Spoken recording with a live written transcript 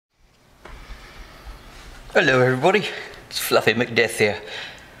Hello everybody, it's Fluffy McDeath here.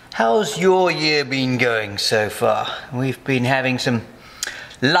 How's your year been going so far? We've been having some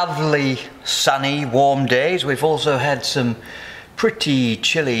lovely sunny warm days. We've also had some pretty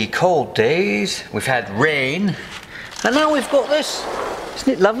chilly cold days. We've had rain and now we've got this.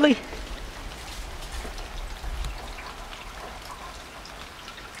 Isn't it lovely?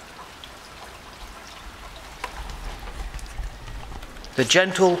 The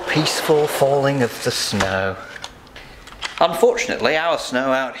gentle, peaceful falling of the snow. Unfortunately, our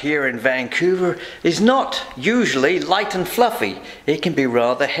snow out here in Vancouver is not usually light and fluffy. It can be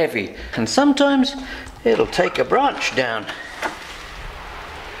rather heavy, and sometimes it'll take a branch down.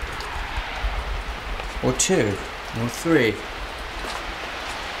 Or two, or three.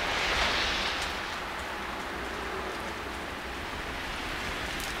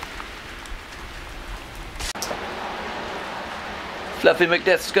 Fluffy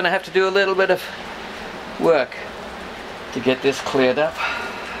McDeath's going to have to do a little bit of work to get this cleared up.